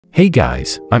Hey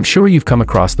guys, I'm sure you've come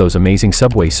across those amazing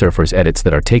Subway Surfers edits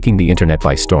that are taking the internet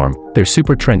by storm. They're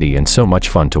super trendy and so much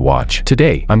fun to watch.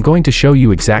 Today, I'm going to show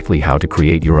you exactly how to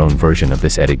create your own version of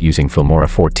this edit using Filmora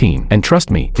 14. And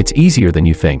trust me, it's easier than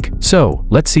you think. So,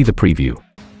 let's see the preview.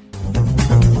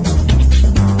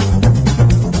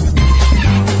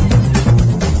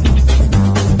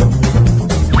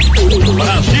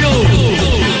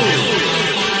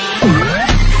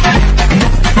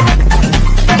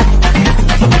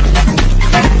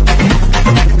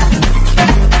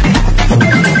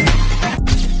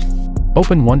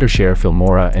 Open Wondershare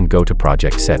Filmora and go to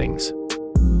Project Settings.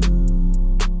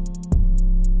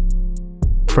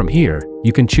 From here,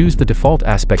 you can choose the default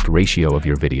aspect ratio of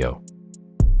your video.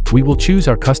 We will choose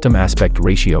our custom aspect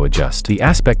ratio. Adjust the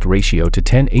aspect ratio to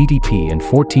 1080p and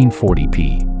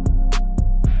 1440p.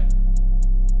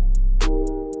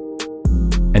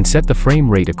 And set the frame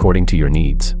rate according to your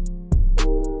needs.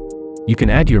 You can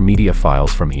add your media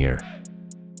files from here.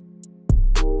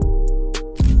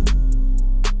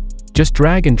 Just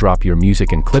drag and drop your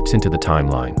music and clips into the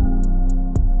timeline.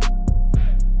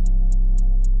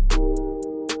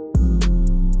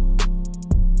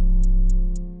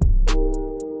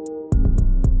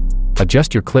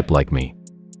 Adjust your clip like me.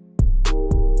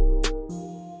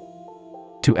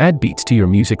 To add beats to your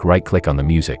music, right-click on the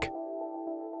music.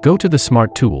 Go to the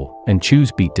Smart tool and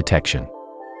choose Beat Detection.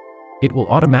 It will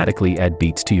automatically add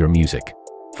beats to your music.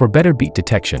 For better beat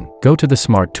detection, go to the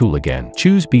Smart tool again,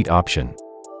 choose Beat option,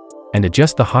 and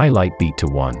adjust the highlight beat to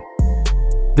 1.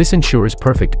 This ensures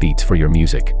perfect beats for your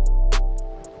music.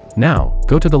 Now,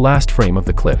 go to the last frame of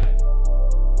the clip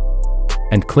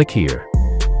and click here.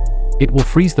 It will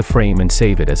freeze the frame and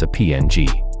save it as a PNG.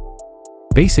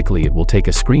 Basically, it will take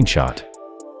a screenshot.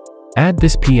 Add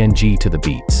this PNG to the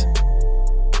beats.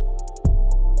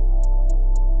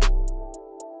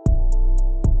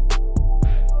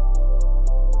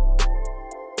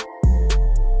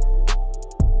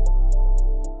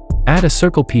 Add a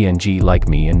circle PNG like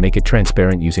me and make it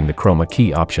transparent using the chroma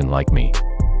key option like me.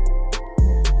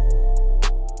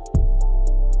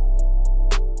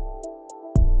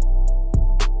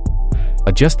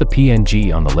 Adjust the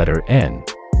PNG on the letter N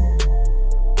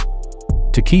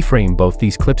to keyframe both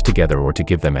these clips together or to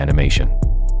give them animation.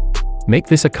 Make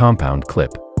this a compound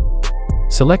clip.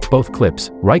 Select both clips,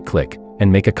 right-click,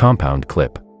 and make a compound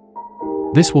clip.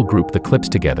 This will group the clips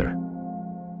together.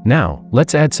 Now,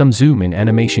 let's add some zoom-in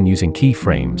animation using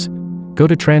keyframes. Go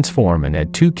to Transform and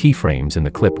add 2 keyframes in the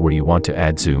clip where you want to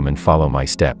add zoom and follow my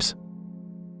steps.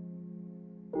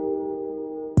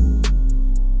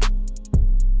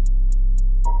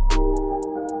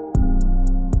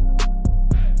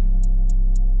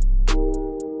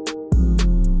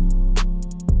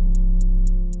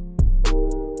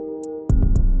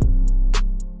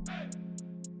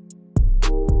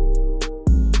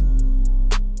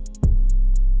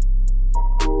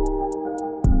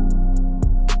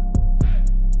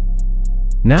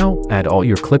 Now, add all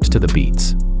your clips to the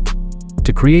beats.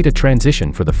 To create a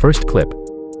transition for the first clip,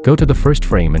 go to the first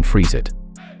frame and freeze it.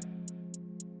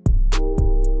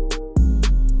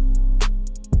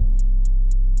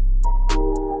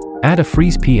 Add a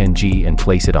freeze PNG and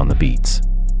place it on the beats.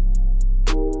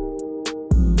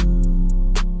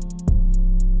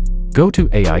 Go to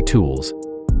AI Tools.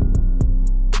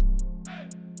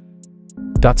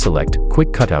 Select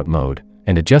Quick Cutout Mode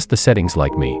and adjust the settings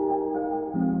like me.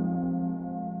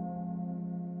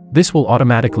 This will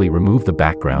automatically remove the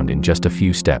background in just a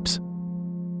few steps.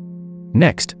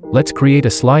 Next, let's create a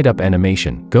slide-up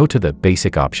animation. Go to the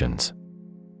Basic options.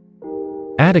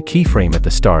 Add a keyframe at the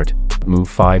start, move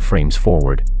 5 frames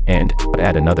forward, and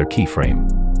add another keyframe.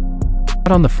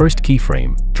 On the first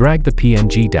keyframe, drag the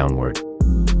PNG downward.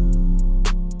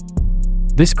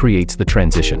 This creates the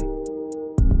transition.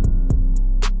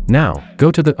 Now,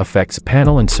 go to the Effects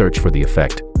panel and search for the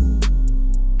effect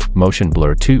Motion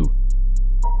Blur 2.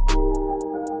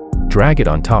 Drag it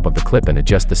on top of the clip and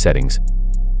adjust the settings.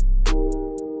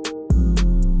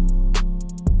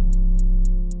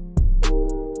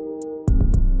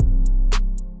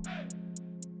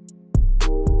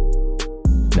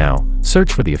 Now,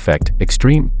 search for the effect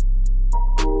Extreme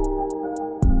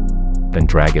and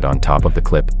drag it on top of the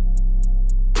clip.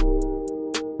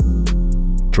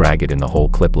 Drag it in the whole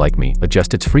clip like me.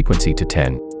 Adjust its frequency to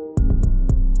 10.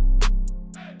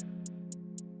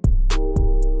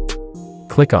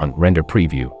 Click on Render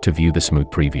Preview to view the smooth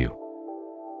preview.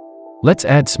 Let's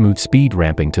add smooth speed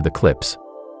ramping to the clips.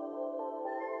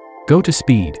 Go to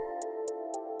Speed.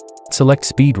 Select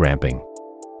Speed Ramping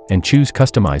and choose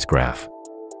Customize Graph.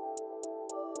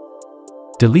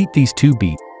 Delete these 2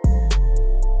 beats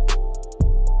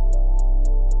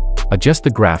Adjust the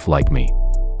graph like me.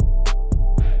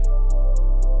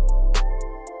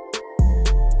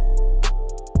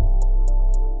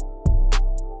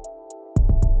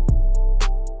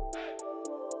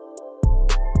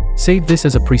 Save this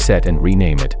as a preset and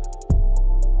rename it.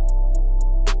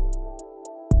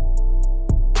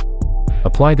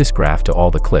 Apply this graph to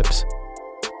all the clips.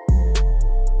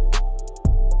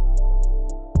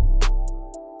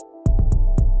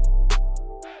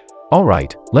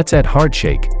 Alright, let's add hard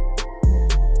shake.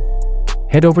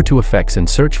 Head over to Effects and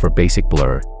search for Basic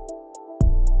Blur.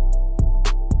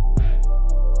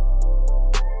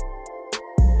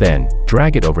 Then,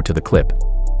 drag it over to the clip.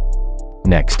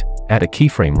 Next, add a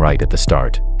keyframe right at the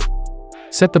start.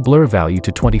 Set the blur value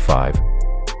to 25.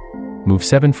 Move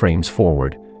 7 frames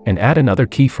forward, and add another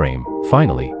keyframe.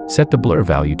 Finally, set the blur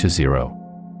value to 0.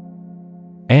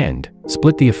 And,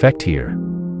 split the effect here.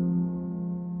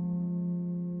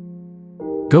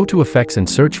 Go to Effects and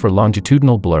search for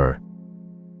Longitudinal Blur.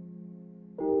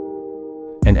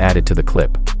 And add it to the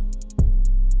clip.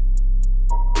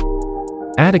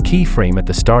 Add a keyframe at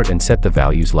the start and set the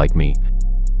values like me.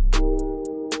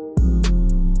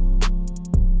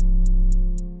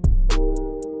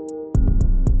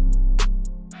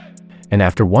 And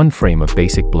after 1 frame of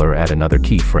basic blur, add another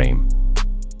keyframe.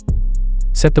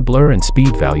 Set the blur and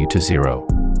speed value to 0.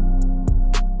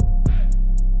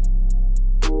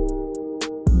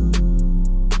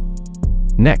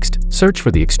 Next, search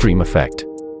for the extreme effect.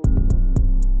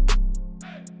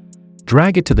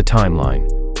 Drag it to the timeline.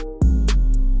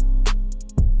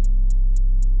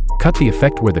 Cut the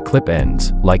effect where the clip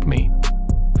ends, like me.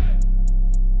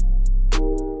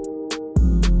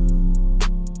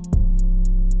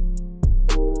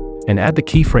 And add the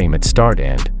keyframe at start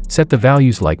and set the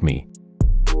values like me.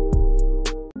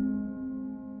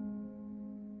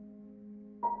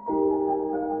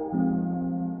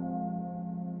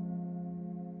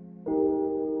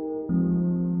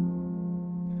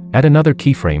 Add another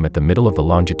keyframe at the middle of the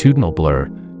longitudinal blur.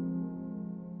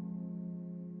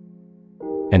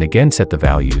 And again set the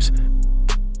values.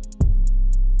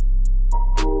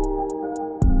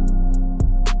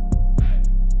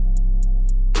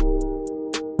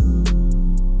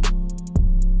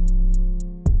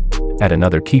 Add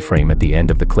another keyframe at the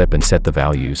end of the clip and set the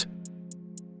values.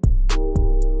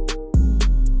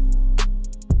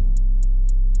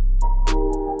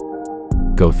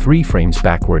 Go 3 frames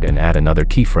backward and add another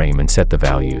keyframe and set the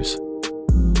values.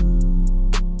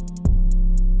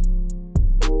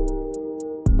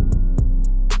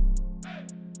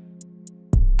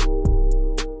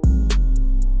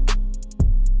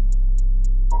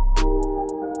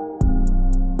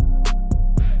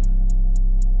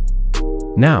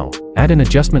 Now, add an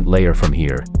adjustment layer from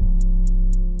here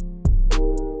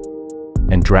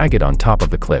and drag it on top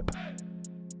of the clip.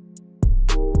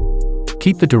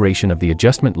 Keep the duration of the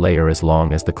adjustment layer as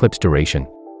long as the clip's duration.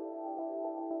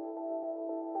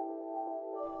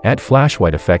 Add flash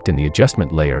white effect in the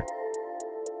adjustment layer.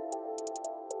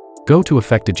 Go to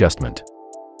Effect Adjustment.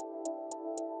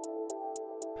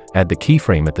 Add the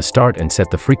keyframe at the start and set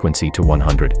the frequency to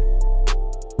 100.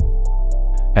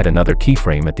 Add another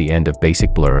keyframe at the end of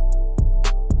Basic Blur.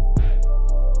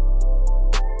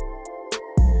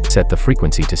 Set the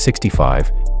frequency to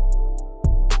 65.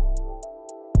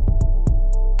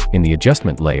 In the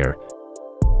adjustment layer,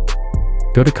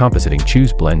 go to Compositing,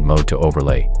 choose Blend Mode to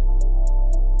Overlay,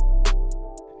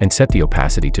 and set the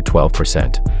opacity to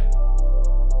 12%.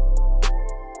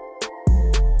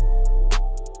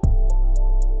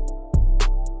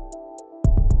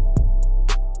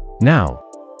 Now,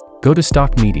 go to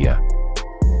Stock Media.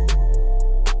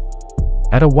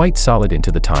 Add a white solid into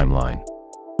the timeline.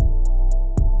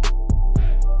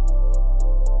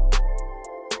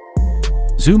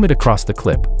 Zoom it across the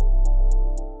clip.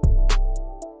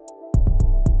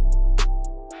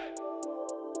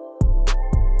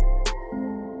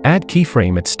 Add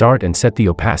keyframe at start and set the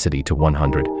opacity to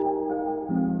 100.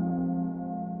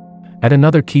 Add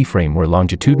another keyframe where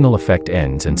longitudinal effect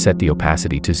ends and set the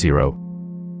opacity to 0.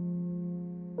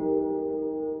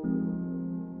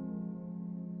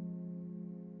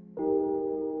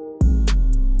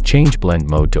 Change blend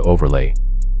mode to overlay.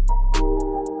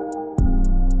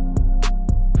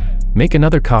 Make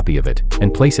another copy of it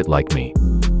and place it like me.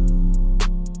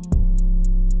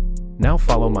 Now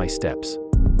follow my steps.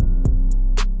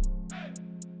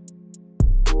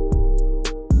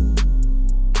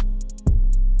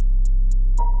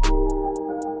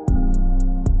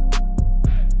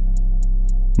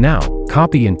 Now,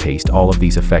 copy and paste all of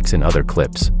these effects in other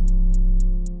clips.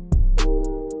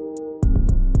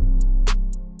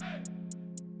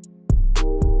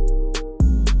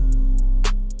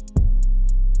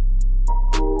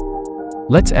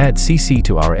 Let's add CC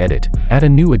to our edit. Add a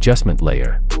new adjustment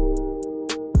layer.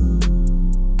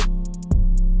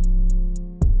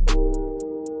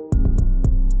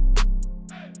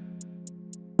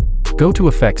 Go to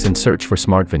Effects and search for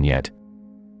Smart Vignette.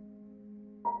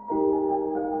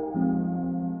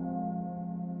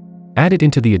 Add it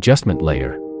into the adjustment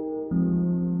layer.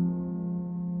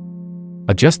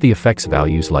 Adjust the effects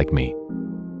values like me.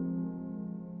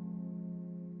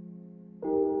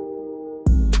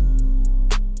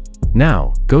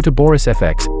 Now, go to Boris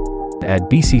FX, add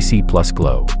BCC plus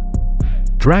glow.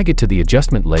 Drag it to the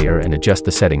adjustment layer and adjust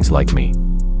the settings like me.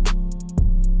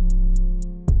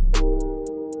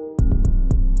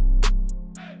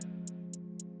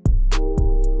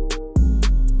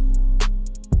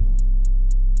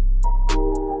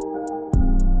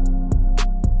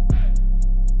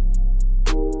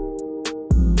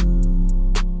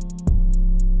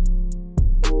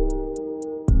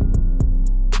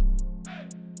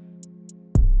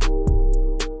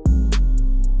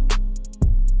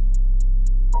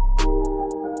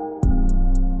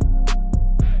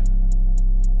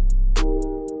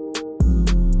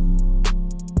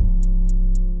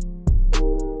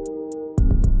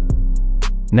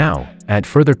 Now, add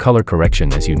further color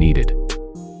correction as you need it.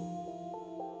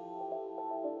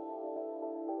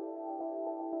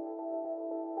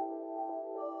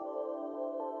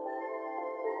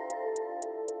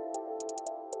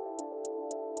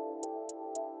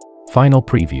 Final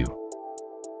preview.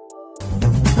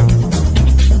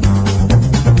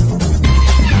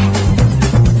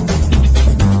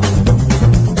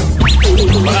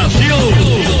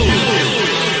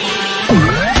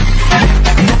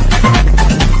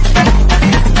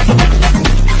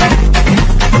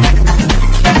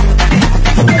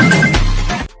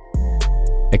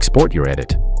 Export your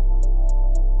edit.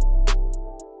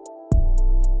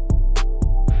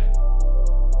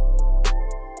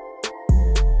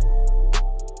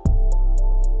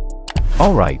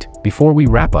 Alright, before we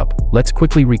wrap up, let's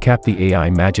quickly recap the AI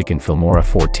magic in Filmora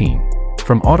 14.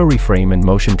 From auto-reframe and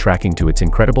motion tracking to its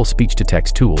incredible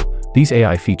speech-to-text tool, these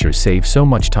AI features save so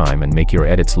much time and make your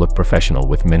edits look professional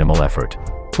with minimal effort.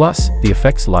 Plus, the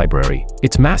effects library,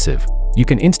 it's massive. You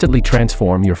can instantly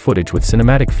transform your footage with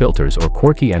cinematic filters or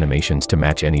quirky animations to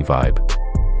match any vibe.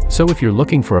 So if you're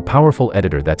looking for a powerful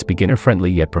editor that's beginner-friendly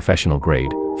yet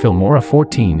professional-grade, Filmora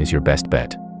 14 is your best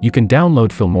bet. You can download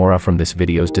Filmora from this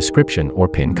video's description or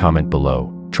pin comment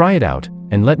below. Try it out,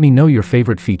 and let me know your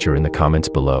favorite feature in the comments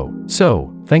below.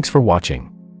 So, thanks for watching.